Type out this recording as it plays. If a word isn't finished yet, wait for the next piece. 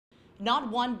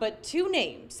Not one, but two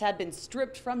names have been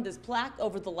stripped from this plaque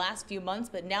over the last few months,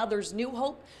 but now there's new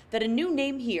hope that a new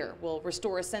name here will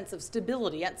restore a sense of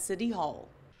stability at City Hall.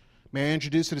 May I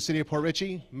introduce to the City of Port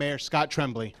Richey, Mayor Scott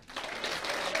Tremblay.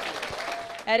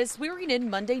 At his swearing-in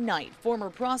Monday night,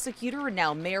 former prosecutor and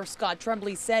now Mayor Scott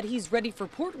Tremblay said he's ready for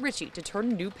Port Richey to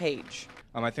turn a new page.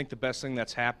 I think the best thing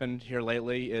that's happened here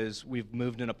lately is we've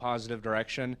moved in a positive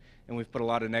direction and we've put a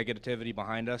lot of negativity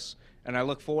behind us. And I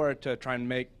look forward to trying to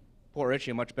make Port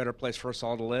Richey a much better place for us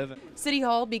all to live. City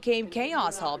Hall became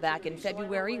Chaos Hall back in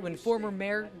February when former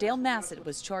Mayor Dale Massett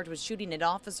was charged with shooting at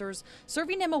officers,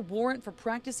 serving him a warrant for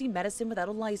practicing medicine without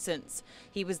a license.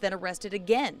 He was then arrested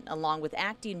again, along with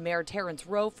acting Mayor Terrence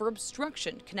Rowe, for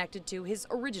obstruction connected to his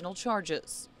original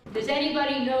charges. Does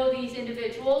anybody know these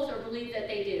individuals or believe that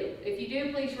they do? If you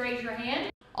do, please raise your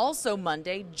hand. Also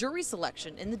Monday, jury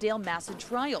selection in the Dale Massett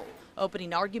trial.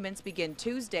 Opening arguments begin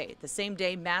Tuesday, the same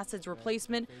day Massett's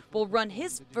replacement will run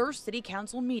his first city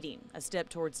council meeting, a step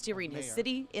towards steering his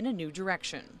city in a new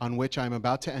direction. On which I am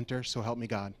about to enter, so help me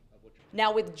God.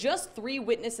 Now, with just 3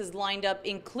 witnesses lined up,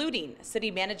 including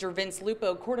city manager Vince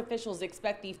Lupo, court officials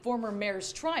expect the former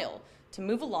mayor's trial to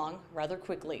move along rather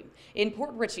quickly. In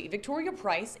Port Richey, Victoria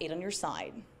Price, 8 on your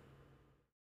side.